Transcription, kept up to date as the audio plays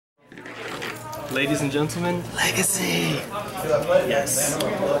Ladies and gentlemen, Legacy! Yes.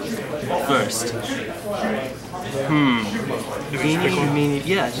 First.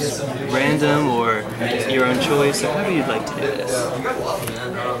 Yeah, just random or your own choice, or however you'd like to do this.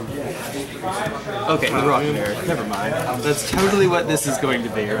 Okay, the rock mirror. Never mind. That's totally what this is going to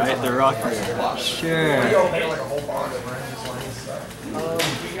be, right? The rock mirror. Sure.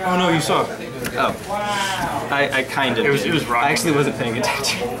 Oh no, you saw. Oh. I kind of It was rock. I actually wasn't paying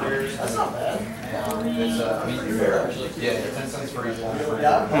attention.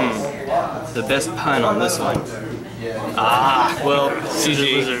 The best pun on this one. Ah, well,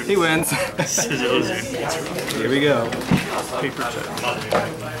 GG. He wins. Here we go. Paper check.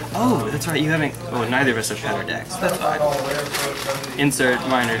 Oh, that's right, you haven't... Oh, neither of us have powder decks. That's fine. Insert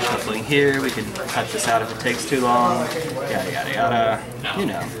minor shuffling here. We can cut this out if it takes too long. Yada, yada, yada. You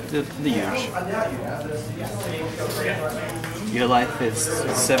know, the usual. Your life is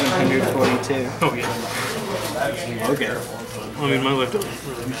 742. Oh yeah. Okay. I mean, my life doesn't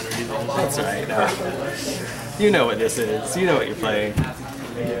really matter either. That's right. You know what this is. You know what you're playing.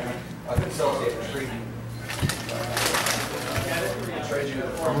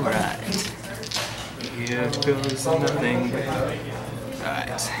 Alright. Here goes nothing.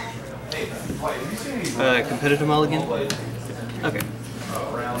 Alright. Competitive mulligan? Okay.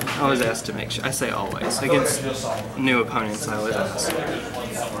 I always ask to make sure. I say always. Against new opponents, I always ask.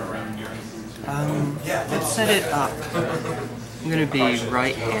 Let's set it up. I'm gonna be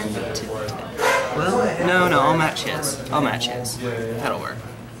right-handed today. Well, no, I'll match his. That'll work.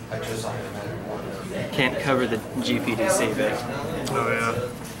 Can't cover the GPDC bit. Oh yeah.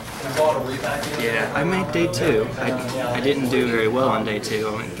 Yeah, I made day 2. I didn't do very well on day 2. I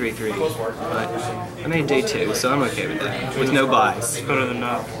went 3-3. But I made day 2, so I'm okay with that. With no buys. It's better than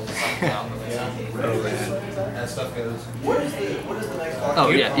not. Oh, man. Oh,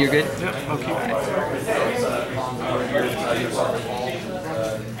 yeah, you're good? Yeah, okay.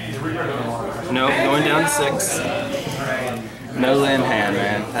 No, going down to 6. No land hand,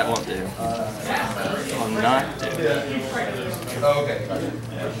 man. That won't do. Will not do.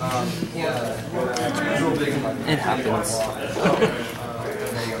 It happens.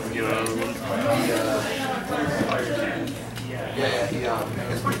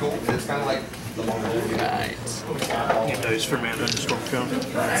 It's pretty cool. It's kind of like the long Right. Get those for mana to storm count.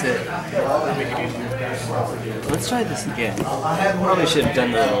 That's it. Make it easier. Let's try this again. Probably should have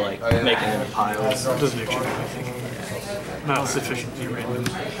done the little, like, making them piles. Doesn't actually do anything. Not sufficiently random.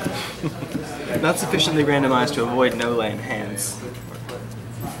 Not sufficiently randomized to avoid no land hands.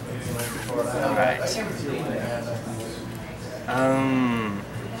 Alright. So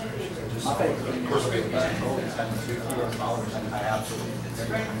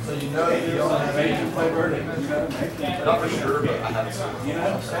you know you don't have any to play Birdie. Not for sure, but I have some.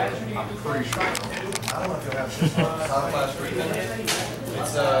 I'm pretty sure. I don't know if you have some class treatment.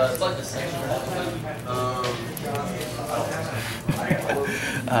 It's like the same.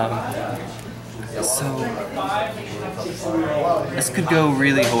 So this could go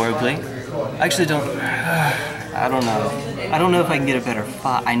really horribly. I actually don't. I don't know. I don't know if I can get a better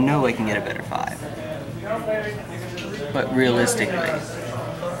 5. I know I can get a better 5. But realistically,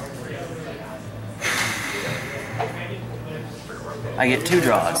 I get 2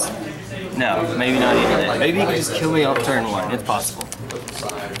 draws. No, maybe not even that. Maybe you can just kill me off turn 1. It's possible.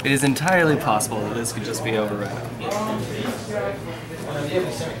 It is entirely possible that this could just be overrun.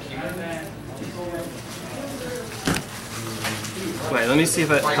 Wait, let me see if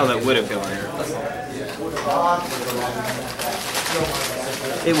how that would have gone.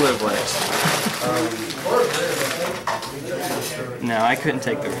 It would have worked. No, I couldn't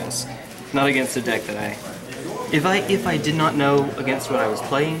take the risk. Not against a deck that I... If I did not know against what I was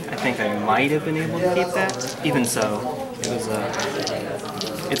playing, I think I might have been able to keep that. Even so, it was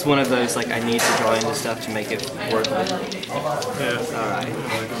it's one of those, like, I need to draw into stuff to make it work. Yeah. Alright.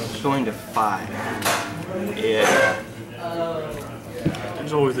 Going to 5. Yeah.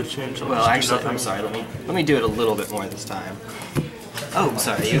 There's always a chance. Well, actually, I'm sorry. Let me do it a little bit more this time. Oh,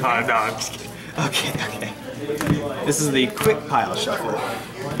 sorry. No, I'm just kidding. Okay. This is the quick pile shuffle.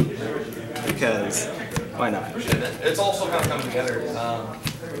 Because why not? It's also kind of coming together.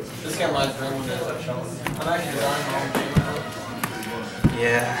 This guy reminds me when I'm actually drawing my own game.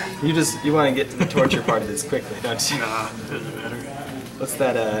 Yeah. You want to get to the torture part of this quickly, don't you? Nah, it doesn't matter. What's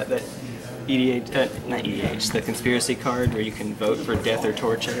that? That EDH? Not EDH. The conspiracy card where you can vote for death or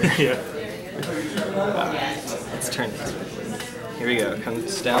torture. Yeah. Alright, let's turn this. Here we go.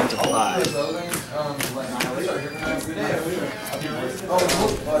 Comes down to 5.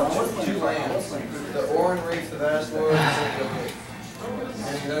 2 lands. The Orin Reef, the Vast Lord,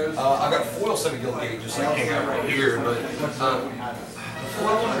 I've got foil semi-guild gate just like hanging out right here, but the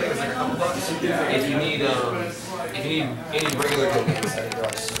foil one I think is like a couple bucks. If you need any regular guild gates, I think they're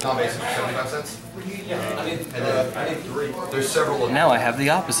like non-basic for 75 cents. I need 3. There's several. Now I have the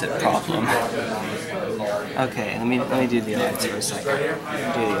opposite problem. Okay, let me do the odds for a second. Do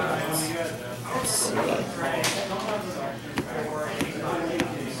the odds. Let's see.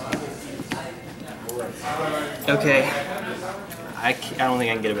 Okay, I don't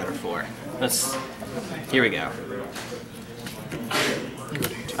think I can get a better 4. Here we go.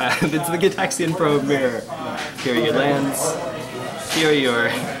 It's the Gitaxian Probe Mirror. Here are your lands. Here are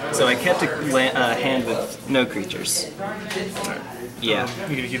your... So I kept a hand with no creatures. Yeah.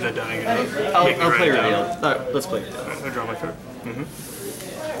 You gonna keep that down again? I'll play reveal. Let's play reveal. I draw my card.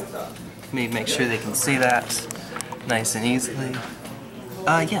 Let me make sure they can see that nice and easily.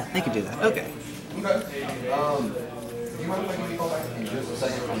 Yeah, they can do that. Okay. Do you mind if I give you a call back in just a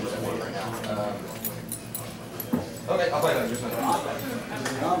second? I'm just at work right now. Okay, I'll play that in just a minute.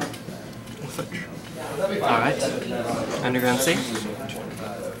 Alright. Underground C?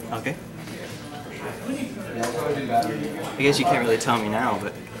 Okay. I guess you can't really tell me now,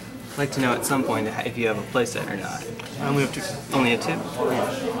 but I'd like to know at some point if you have a playset or not. I only have 2. Only have 2?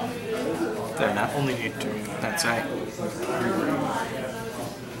 Fair enough. Only need 2. That's right.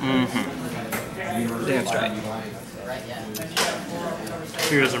 Damn straight.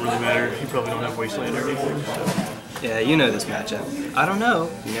 Here doesn't really matter. You probably don't have Wasteland or anything. So. Yeah, you know this matchup. I don't know.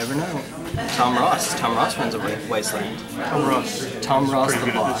 You never know. Tom Ross. Tom Ross runs a Wasteland. Tom Ross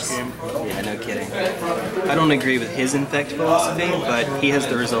the boss. Yeah, no kidding. I don't agree with his Infect philosophy, but he has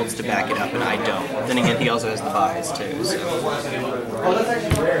the results to back it up, and I don't. Then again, he also has the buys, too, so... Oh, that's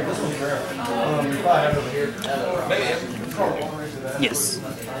actually rare. This one's rare. You probably have it over here. Yes.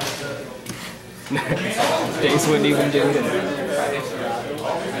 Days wouldn't even do it.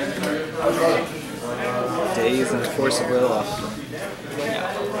 Days and Force of Will off.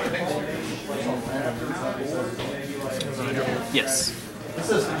 Yeah. Yes.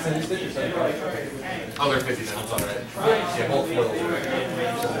 Oh, they're 50 cents, alright. Yeah, both foils.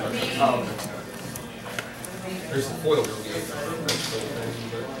 There's the foil gate.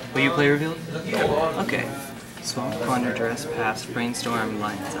 Will you play revealed? Okay. Swamp, Ponder, Dress, Pass, Brainstorm,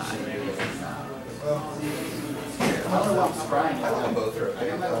 Lion's Eye.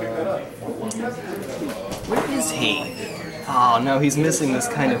 Where is he? Oh no, he's missing this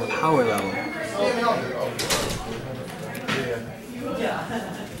kind of power level.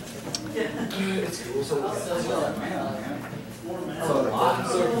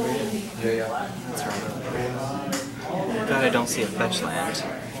 That's right. God, I don't see a fetch land.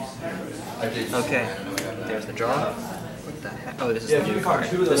 Okay, there's the draw. What the heck? Oh, this is the new card.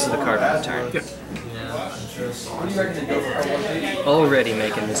 This is the card on the turn. Yep. Already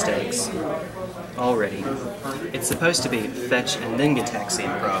making mistakes. Already. It's supposed to be fetch and then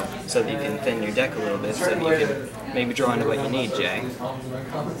Gitaxian Probe, so that you can thin your deck a little bit, so that you can maybe draw into what you need, Jay. Being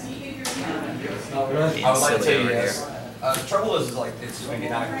silly over here. The trouble is like, it's just been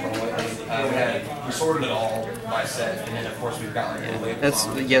getting out of control lately. We sorted it all by set, and then of course we've got like That's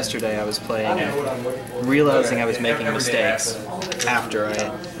yesterday I was playing and realizing I was making mistakes after I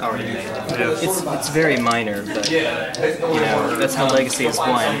had already made it. It's very minor, but you know, that's how Legacy is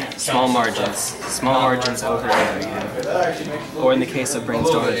won. Small margins over there, you know. Or in the case of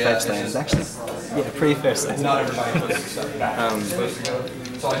Brainstorm and Fetchland, actually, yeah, pretty fair size.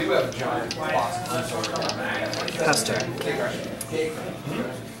 So I do have a giant box of Pass turn.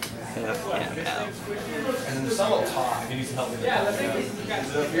 And then the sun will talk. He needs to help me with that. Is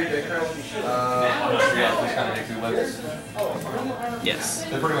it up here, Dick? Yeah, these kind of Dick levels. Yes.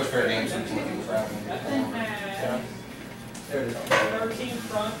 They're pretty much fair games. So you can look at There it is. 13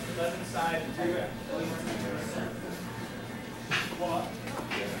 front, 11 side, 2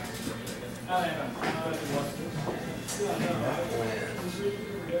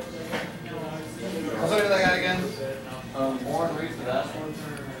 What's up with that guy again? Warren Reed's the last one.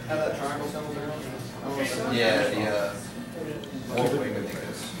 Have that triangle symbol there? Yeah, the Warwing, I think it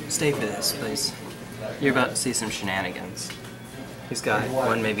is. Stay for this, please. You're about to see some shenanigans. He's got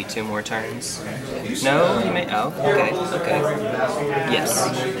 1, maybe 2 more turns. No, he may. Oh, okay, okay. Yes.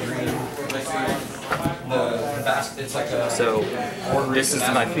 So, this is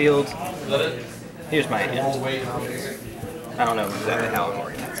my field. Here's my hand. I don't know exactly how I'm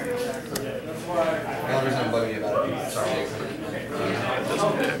organizing. The only reason I'm bugging you about it, sorry.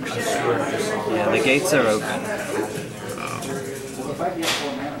 Yeah, the gates are open.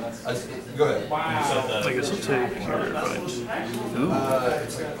 Go ahead. I guess I'll take your advice.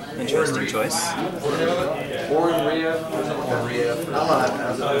 Ooh, interesting choice. Orin Rhea. Or Rhea.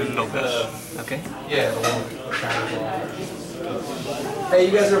 No pass. Okay. Yeah, the one. Hey,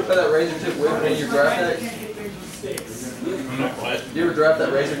 you guys ever play that razor tip whip in your draft deck? What? You ever draft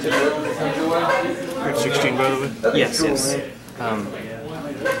that razor tip whip that comes your way? You're at 16, by the way. Yes, yes.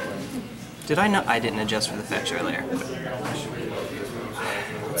 Did I not? I didn't adjust for the fetch earlier.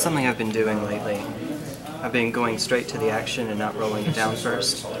 It's something I've been doing lately. I've been going straight to the action and not rolling it down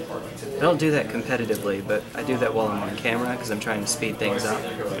first. I don't do that competitively, but I do that while I'm on camera because I'm trying to speed things up,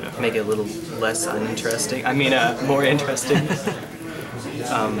 make it a little less uninteresting. I mean, more interesting.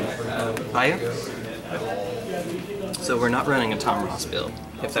 So we're not running a Tom Ross build,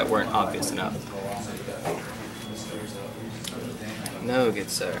 if that weren't obvious enough. No, good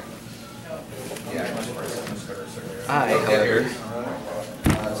sir. I, however,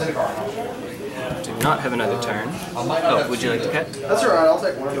 do not have another turn. Oh, would you like to cut? That's alright, I'll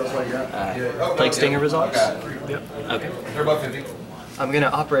take one of those while you're out. Plague Stinger resolves? Yep. Okay. They're above 50. I'm going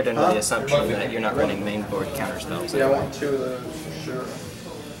to operate under the assumption that you're not running main board counter spells. Yeah, I want 2 of those for sure.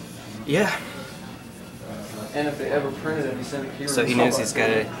 Yeah. And if they ever printed it, he sent it here. So he knows he's got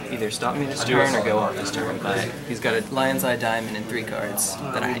to either stop me this turn or go off this turn. But he's got a Lion's Eye Diamond and 3 cards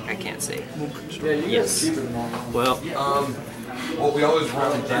that I can't see. Yeah, you Yes. guys cheaper than normal. Well, Well, we always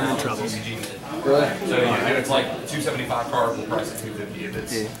roll it down to trouble. CCG. Really? So yeah, if it's like 275 cards, we'll price it 250. If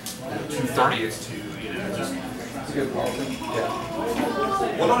it's 230, it's 2. You know, just It's a good policy.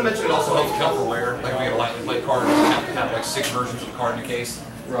 yeah. Well, not to mention it also helps counterwear. Like we get a lightly play card, we have to have like 6 versions of the card in the case.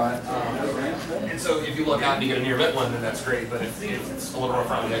 Right. And so if you look out and you get a near mint one, then that's great. But if it's a little rough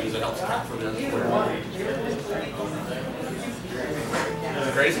around the edges, it helps account for the. Is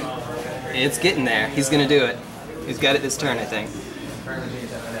it crazy? it's getting there. He's going to do it. He's got it this turn, I think.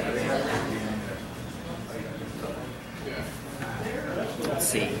 Let's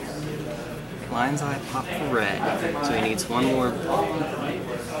see. Lion's Eye pop for red, so he needs 1 more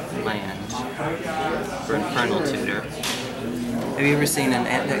land for Infernal Tutor. Have you ever seen an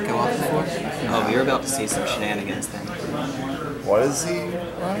ant deck go off before? Oh, you're about to see some shenanigans then. What is he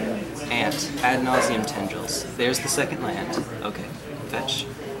running? Ant, ad nauseum tendrils. There's the second land. Okay, fetch.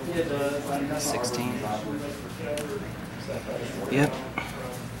 16. Yep.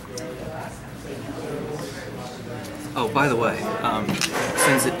 Oh, by the way,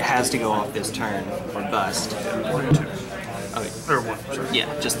 since it has to go off this turn or bust. Okay. Or 1, sorry.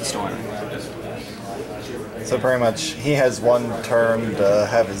 Yeah, just the storm. So pretty much, he has 1 turn to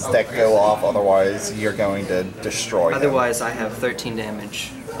have his deck go off, otherwise you're going to destroy him. Otherwise, I have 13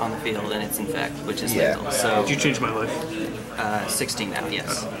 damage on the field, and it's Infect, which is Yeah. lethal. So Did you change my life? 16 now,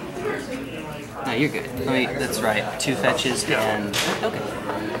 yes. No, you're good. That's right. 2 fetches and okay.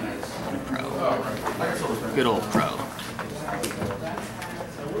 And a pro. Good old pro.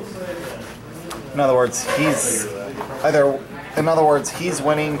 In other words, he's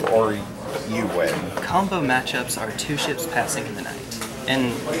winning or you win. Combo matchups are 2 ships passing in the night,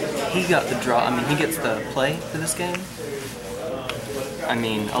 and he got the draw. I mean, he gets the play for this game. I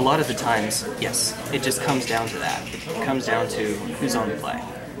mean, a lot of the times, yes, it just comes down to that. It comes down to who's on the play.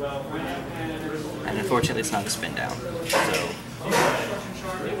 And unfortunately, it's not a spin down. So.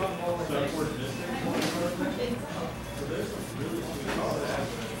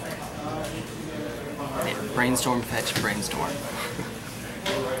 Yeah, brainstorm, fetch, brainstorm.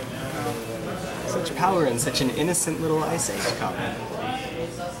 Such power in such an innocent little Ice Age comment.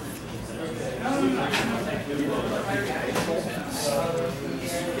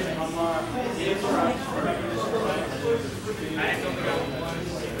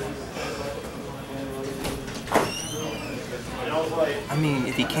 I mean,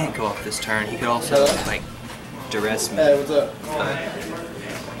 if he can't go off this turn, he could also, like, duress me. Hey, what's up? But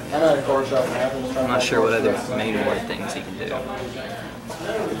I'm at a car shop in Athens. I'm not sure what other main board things he can do. Yeah.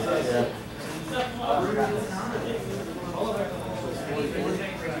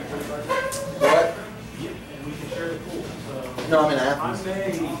 What? No, I'm in Athens.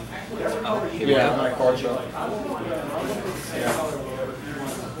 Oh, here we Yeah, go. I'm at a car shop.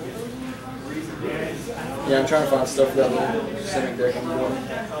 Yeah, I'm trying to find stuff for that little Simic deck I'm doing.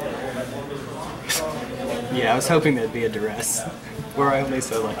 Yeah, I was hoping there'd be a duress. We're only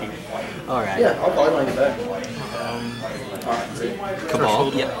so lucky. Alright. Yeah, I'll call you when I get back. Alright, great.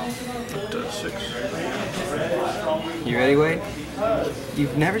 Cabal. Yep. Up to 6. You ready, Wade?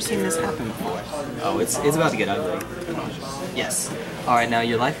 You've never seen this happen before. Oh, it's about to get ugly. Yes. Alright, now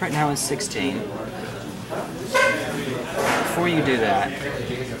your life right now is 16. Before you do that...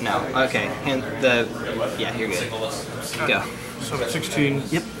 No, okay. Yeah, you're good. Go. So I'm at 16.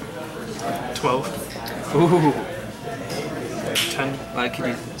 Yep. 12. Ooh. 10. Could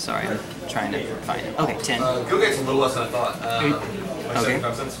you? Sorry, I'm trying to find it. Okay, 10. Gilgate's a little less than I thought. 8. Like Okay.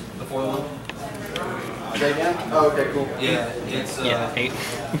 75 cents, the foil one. Say again? Oh, okay, cool. Yeah, it's Yeah, 8.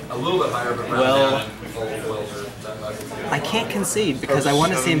 a little bit higher, but round Well, down and full foils are 75. I can't concede because I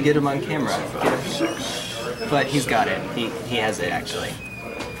want to see him get him on camera. But he's got it. He has it actually.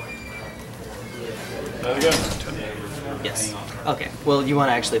 There we go. 10. Yes. Okay. Well, you want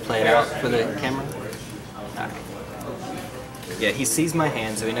to actually play it out for the camera? Alright. Yeah, he sees my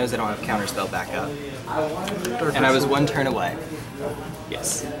hand, so he knows I don't have counterspell back up. And I was one turn away.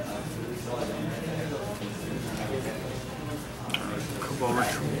 Yes. Cobalt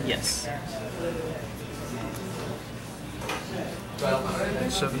Ritual. Yes.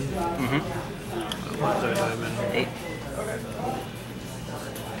 7. Mm-hmm. Diamond. 8.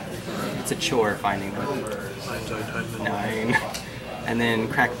 It's a chore finding them. Diamond. 9. And then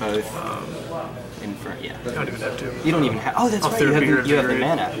crack both. In front, yeah. I don't even have to. You don't even have. Oh, that's right. Therapy You have the Invigorate.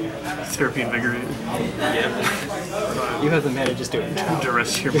 mana. Therapy Invigorate. Yeah. You have the mana. Just do it now.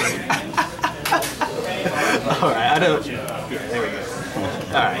 Duress your brain. Alright, I don't. Yeah, there we go.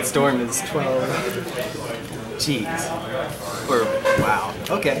 Alright, Storm is 12. Jeez. Or, wow.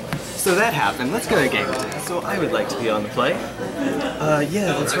 Okay. So that happened. Let's go to game 2. So I would like to be on the play.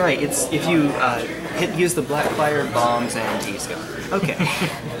 Yeah, that's right. It's if you use the black fire, bombs, and T-scope. Okay.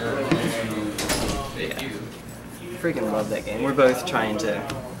 Yeah. Freaking love that game. We're both trying to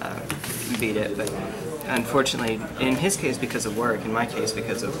beat it, but unfortunately, in his case because of work, in my case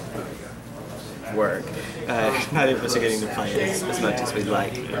because of work, neither of us are getting to play it as much as we'd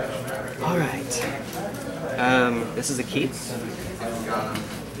like. Alright. This is a keep?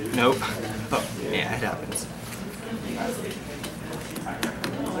 Nope. Oh, yeah, it happens.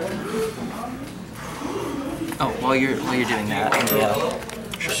 Oh, while you're doing that,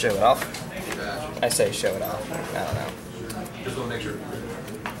 show it off. I say show it off. I don't know. Just want to make sure.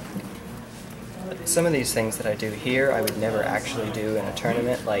 Some of these things that I do here, I would never actually do in a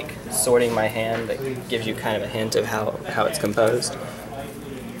tournament, like sorting my hand that gives you kind of a hint of how it's composed.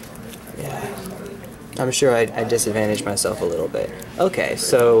 Yeah. I'm sure I disadvantaged myself a little bit. Okay,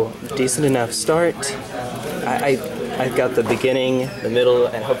 so decent enough start. I've got the beginning, the middle,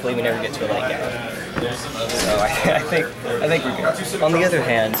 and hopefully we never get to a late game. So I think we're good. On the other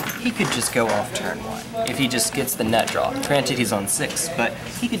hand, he could just go off turn 1 if he just gets the nut draw. Granted, he's on 6, but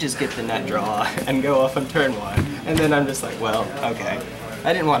he could just get the nut draw and go off on turn 1. And then I'm just like, well, okay.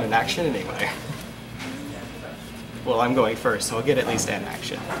 I didn't want an action anyway. Well, I'm going first, so I'll get at least an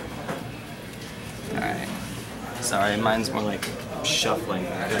action. Alright. Sorry, mine's more like shuffling.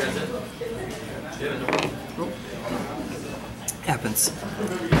 Happens.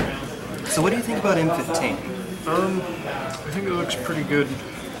 So what do you think about M15? I think it looks pretty good.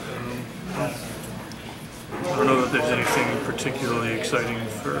 I don't know that there's anything particularly exciting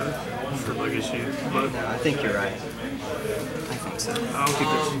for Legacy, but No, I think you're right. I think so. I'll keep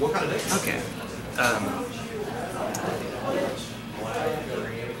it. Okay.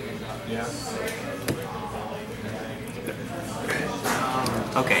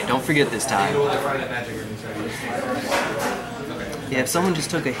 Okay, don't forget this time. Yeah, if someone just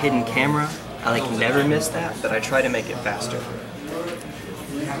took a hidden camera, I like never miss that, but I try to make it faster.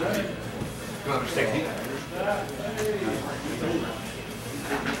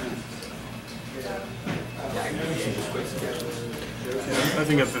 I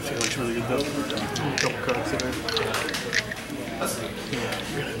think F15 looks really good though. A couple cards there.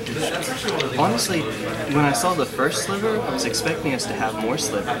 Honestly, when I saw the first sliver, I was expecting us to have more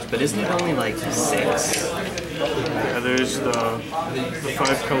slivers, but isn't it only like 6? Yeah, there's the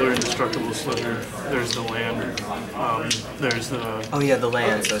 5-color indestructible sliver. There's the land. There's the Oh yeah, the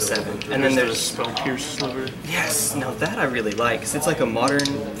land, so 7. And then the there's... spell pierce sliver. Yes, now that I really like, 'cause it's like a modern,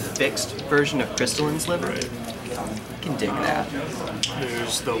 fixed version of crystalline sliver. Right. I can dig that.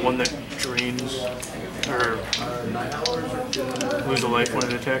 There's the one that drains or lose a life when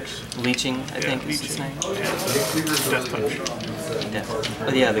it attacks. Leeching, I think is its leeching. name. Yeah, it's Death Punch. Yeah.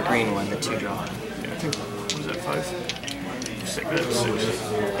 Oh yeah, the green one, the 2-draw. Yeah, I think, what was that, 5? 6, that's 6.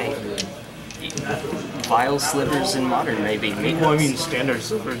 Hey. Vile slivers in modern, maybe. Well, I mean, standard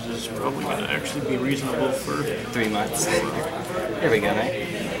slivers is probably going to actually be reasonable for 3 months. There we go, mate.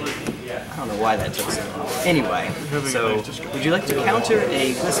 I don't know why that took so long. Anyway, so would you like to counter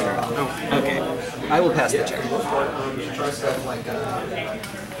a glistener? No. Okay, I will pass the turn. Try stuff like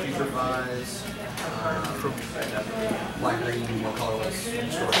Future Vise, Black Green, more colorless,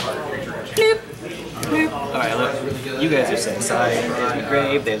 short card creature. Alright, look, you guys are set aside. There's my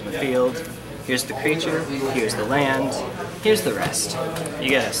grave, there's my field. Here's the creature, here's the land, here's the rest. You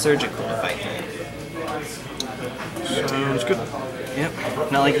got a surgical to fight through. Sounds good. Yep.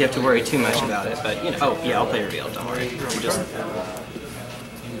 Not like you have to worry too much about it, but you know. Oh yeah, I'll play reveal. Don't worry. You just.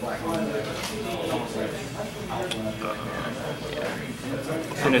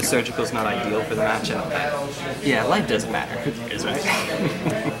 I know surgical's not ideal for the matchup. Yeah, life doesn't matter. Who cares, right?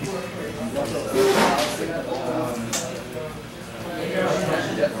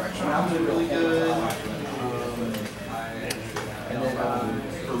 Really good. And then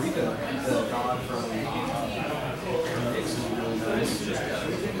Rika, the god from X is really nice.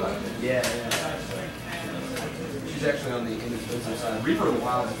 Yeah. She's actually on the inexpensive side. Reaper of the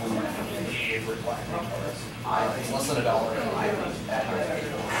Wild is one of my favorite black cards. It's less than $1.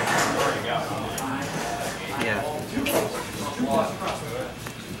 Yeah.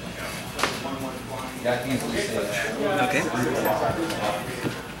 Yeah, I can easily say that. Okay.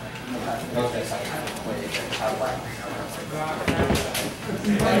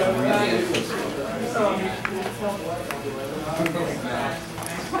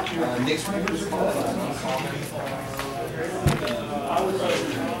 Next Reaper's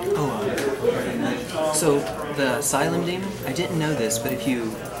So the Asylum Demon, I didn't know this, but if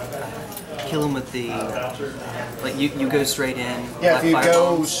you kill him with the, like you go straight in. Yeah, if you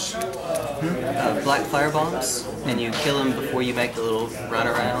go. Black fire bombs, and you kill him before you make the little run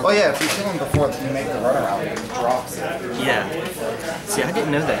around. Oh yeah, if you kill him before you make the runaround, it drops it. Yeah. See, I didn't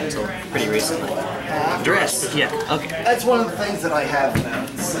know that until pretty recently. Dress. Yeah. Okay. That's one of the things that I have known.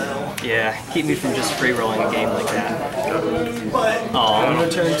 So. Yeah. Keep me from just free rolling a game like that. Oh, I'm gonna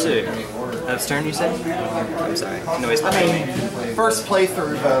turn 2. That's turn, you said? I'm sorry. Noise behind me. First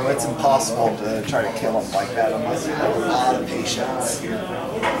playthrough though, it's impossible to try to kill him like that unless you have a lot of patience.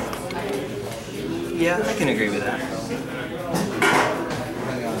 Yeah, I can agree with that.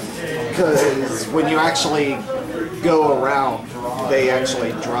 Because when you actually go around, they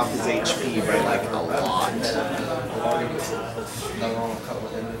actually drop his HP by like a lot. If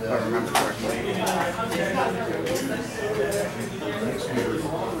I remember correctly.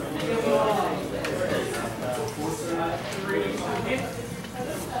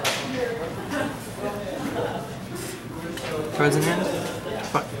 Cards in hand?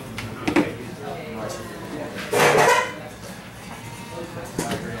 Fine.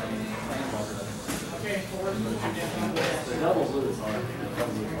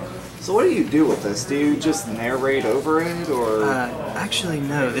 So what do you do with this? Do you just narrate over it, or? Actually,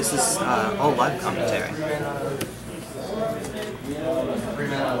 no. This is all live commentary.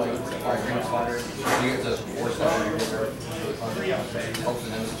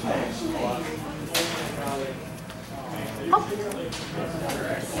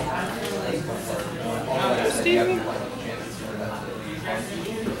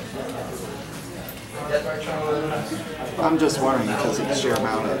 I'm just wondering because of the sheer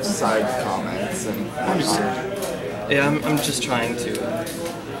amount of side comments and. Yeah, I'm just trying to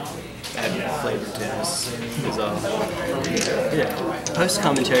add flavor to this. Is all. Yeah. Post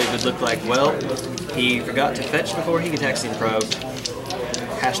commentary would look like, well, he forgot to fetch before he could Hexian probe.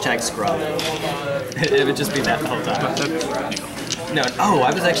 Hashtag scrub. It would just be that the whole time. No, oh,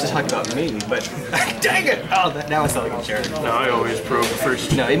 I was actually talking about me, but dang it! Oh, now I sound like a jerk. No, I always probe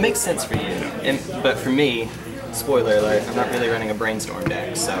first. No, it makes sense for you, but for me, spoiler alert, I'm not really running a Brainstorm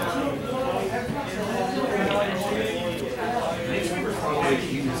deck, so.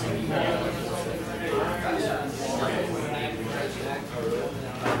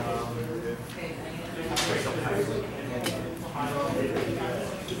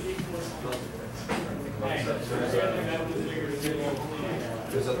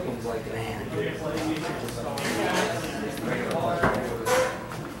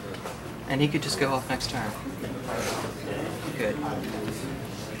 And he could just go off next turn. Good.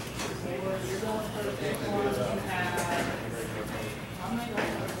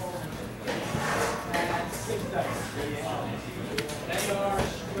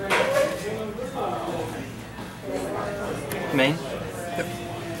 Main? Yep.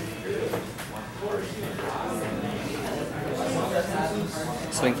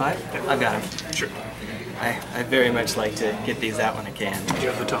 Swing 5? Yep. I've got him. Sure. I very much like to get these out when I can. Do you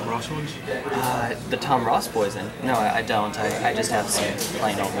have the Tom Ross ones? The Tom Ross poison? No, I don't. I just have some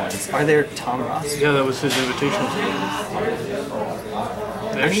plain old ones. Are there Tom Ross? Yeah, that was his invitational.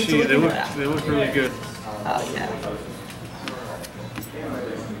 They look really good. Yeah.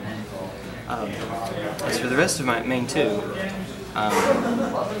 As for the rest of my main 2,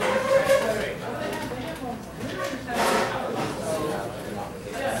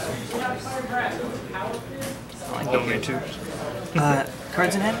 No, me too.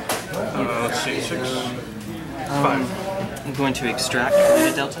 cards in hand? Let's see, 6, 5. I'm going to extract for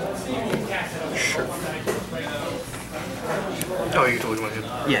the delta. Sure. Oh, you totally went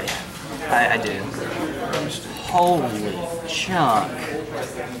ahead. Yeah, I do. Holy chunk.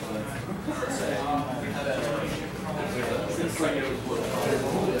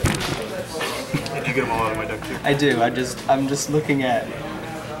 Did you get them all out of my deck too? I do. I'm just looking at.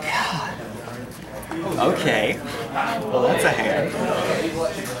 God. Okay. Well, that's a hand.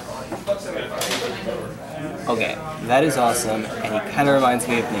 Okay, that is awesome, and he kind of reminds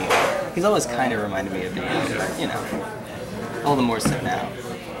me of Neo. He's always kind of reminded me of Neo, but you know, all the more so now.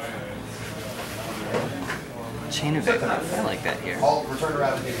 Chain of Agony, I like that here. I'll return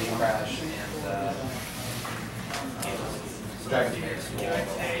around and give you a crash and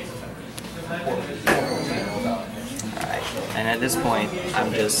Alright, and at this point,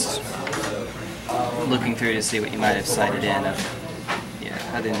 I'm just looking through to see what you might have cited in of, yeah,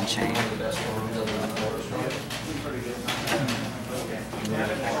 other than chain.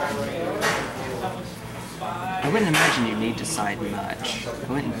 I wouldn't imagine you need to side much.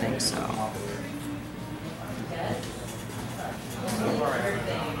 I wouldn't think so.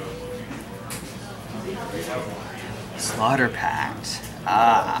 Slaughter Pact.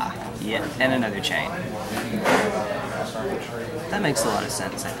 Ah, yeah, and another chain. That makes a lot of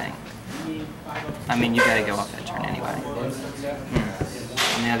sense, I think. I mean, you gotta go off that turn anyway.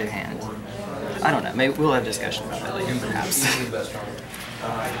 On the other hand, I don't know, maybe we'll have a discussion about that later, perhaps.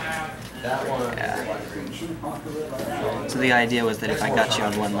 Yeah. So the idea was that if I got you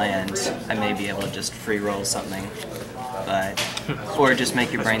on one land, I may be able to just free roll something, but or just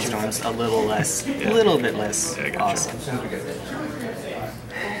make your brainstorms a little bit less awesome.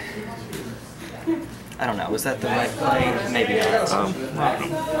 I don't know. Was that the right play? Maybe not. It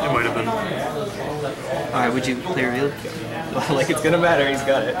might have been. All right. Would you play reveal? Like it's gonna matter. He's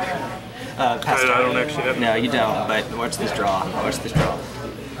got it. Pass I don't actually have it. No, you don't. But watch this draw. Watch this draw.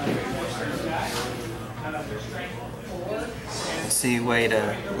 See, way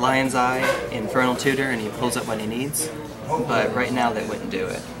to Lion's Eye, Infernal Tutor, and he pulls up what he needs. But right now, they wouldn't do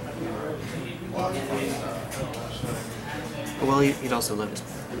it. Well, he'd also Lotus.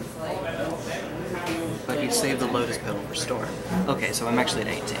 But you'd save the Lotus Petal for Storm. Okay, so I'm actually at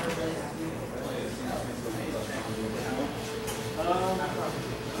 18.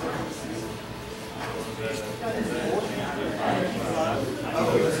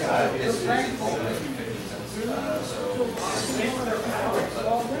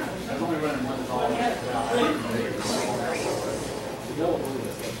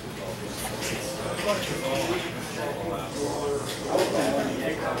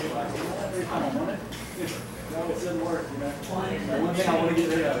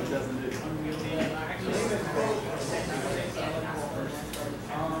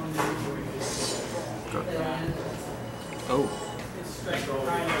 Oh.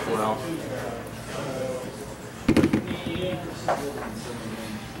 Well.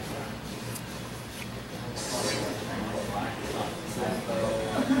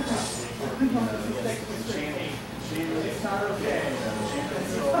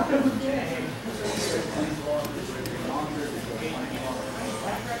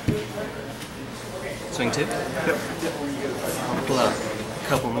 Swing two? Yep. Pull out a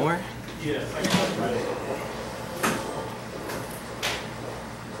couple more.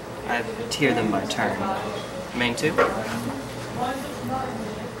 I tier them by turn. Main two.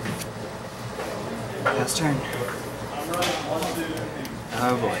 Last turn.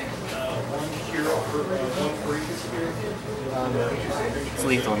 Oh boy. It's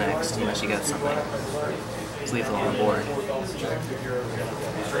lethal next, unless you got something. It's lethal on the board.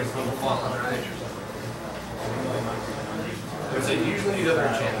 So you usually need other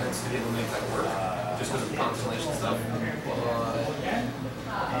enchantments to be able to make that work, just because of the constellation stuff.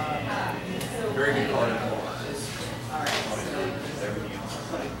 Very good card.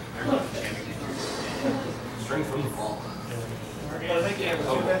 String from the fall.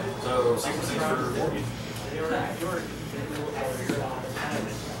 So 6 for 4.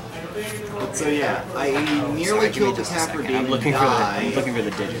 So yeah, I nearly killed the Capra Demon. I'm looking for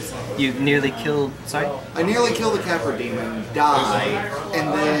the digits. You nearly killed. Sorry. I nearly killed the Capra Demon, die,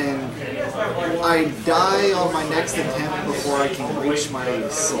 and then I die on my next attempt before I can reach my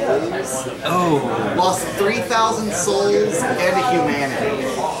souls. Oh. Lost 3,000 souls and a humanity.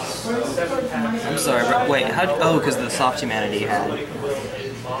 I'm sorry, but wait. How? Oh, because of the soft humanity you had.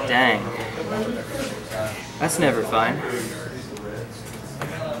 Dang. That's never fine.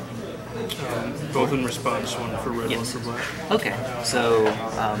 Both in response, one for red, Yes. one for black. Okay, so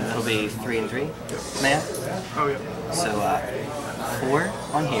that'll be 3 and 3. Math. Oh yeah. So 4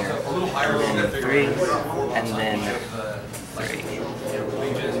 on here, and then 3, and then 3.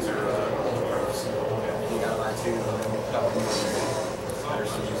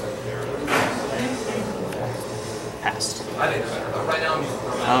 Passed.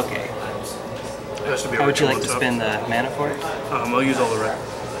 Okay. It has to be a How would you ritual like to on top. spend the mana for it? I'll use all the red.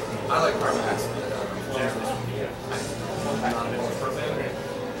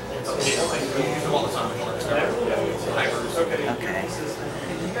 Okay.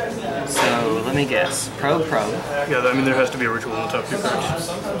 So, let me guess. Pro. Yeah, I mean there has to be a ritual on the top 2 cards.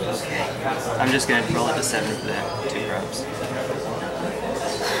 Okay. I'm just going to roll it to 7 for the 2 probes.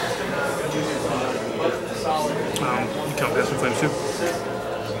 You count Past in Flames too?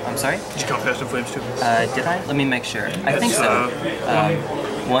 I'm sorry? Did you count Past in Flames too? Did I? Let me make sure. I think so.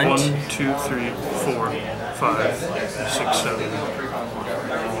 1, 1, 2, 3, 4, 5, 6, 7.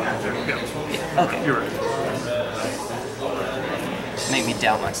 Yeah. Okay. You're right. Make me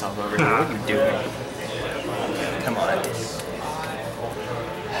doubt myself over here. What are you doing? Come on.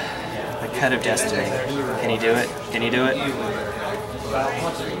 The cut of destiny. Can you do it? Can you do it?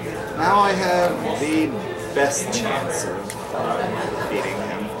 Now I have the best chance of beating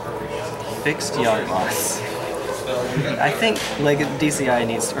him. Fixed Yawgmoths. I think like DCI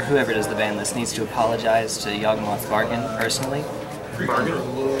needs, or whoever does the ban list, needs to apologize to Yawgmoth Bargain personally. Bargain?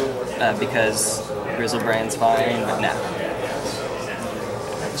 Because Grizzlebrand's fine, but no.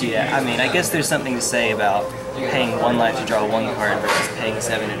 Yeah, I mean, I guess there's something to say about paying 1 life to draw 1 card versus paying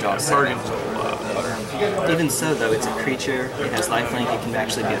 7 to draw 7. Bargain's a lot. Even so, though, it's a creature, it has lifelink, it can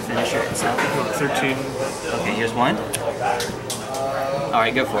actually be a finisher itself. 13. Okay, here's 1.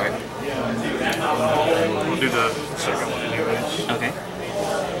 Alright, go for it. We'll do the second one anyways. Okay.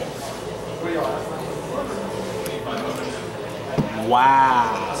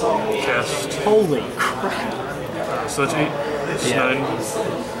 Wow. Cast. Holy crap. So that's 8. It's Yeah. 9.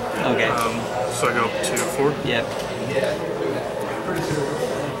 Okay. So I go up to 4. Yep.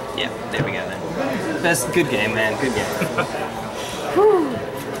 Yep, there we go then. Good game, man. Good game.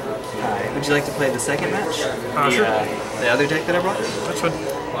 Alright, would you like to play the second match? Sure. The other deck that I brought? That's fine.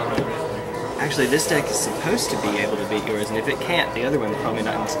 Actually, this deck is supposed to be able to beat yours, and if it can't, the other one's probably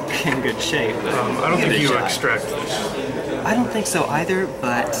not in good shape. But I don't give think it a you shot. extract this. I don't think so either,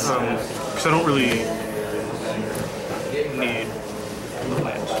 but... Because I don't really need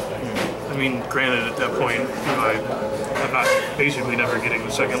lands. I mean, granted, at that point, I'm not basically never getting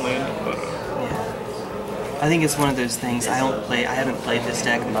the second land, but... I think it's one of those things. I haven't played this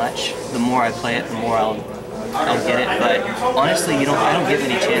deck much. The more I play it, the more I'll get it. But honestly, I don't get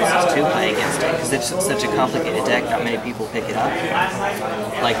many chances to play against it because it's such a complicated deck. Not many people pick it up.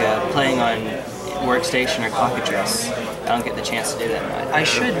 Like playing on Workstation or Cockatrice, I don't get the chance to do that much. I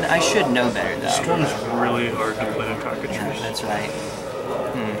should know better though. Storm's really hard to play on Cockatrice. Yeah, that's right.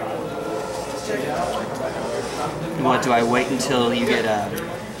 What, do I wait until you get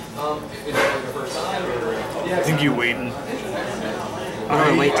I think you wait and...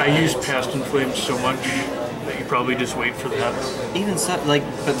 I use Past in Flames so much that you probably just wait for that. Even so,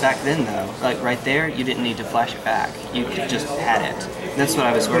 but back then though, right there, you didn't need to flash it back. You could just had it. That's what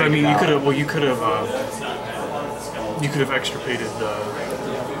I was worried But I mean, about. you could have extirpated the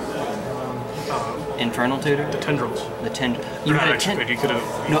Infernal Tutor? Tendrils. The Tendrils. You had extirpated. You could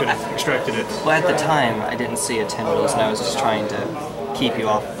have extracted it. Well, at the time, I didn't see a Tendrils, and I was just trying to keep you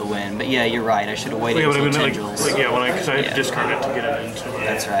off the win. But yeah, you're right. I should have waited until Tendrils. Because I had to discard it to get it into.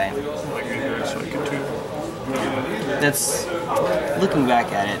 That's right. So I could too. That's, looking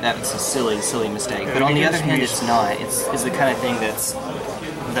back at it, that's a silly mistake. But on the other hand, it's not. It's the kind of thing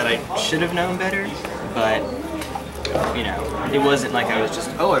that I should have known better, but it wasn't like I was just,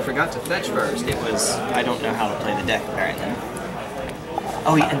 oh, I forgot to fetch first. It was, I don't know how to play the deck, apparently.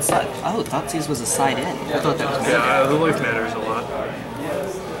 Oh, and Thoughtseize was a side in. I thought that was Yeah, the life matters a lot.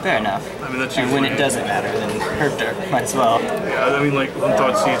 fair enough. I mean, that's and when it doesn't matter, then Herpter might as well. Yeah, I mean, like, when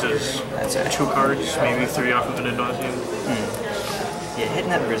Thoughtseize is That's right. 2 cards, maybe 3 off of an Nauseam. Yeah, hitting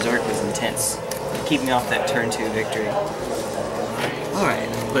that Berserk was intense. Keep me off that turn 2 victory. Alright,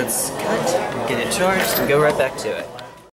 let's cut, get it charged, and go right back to it.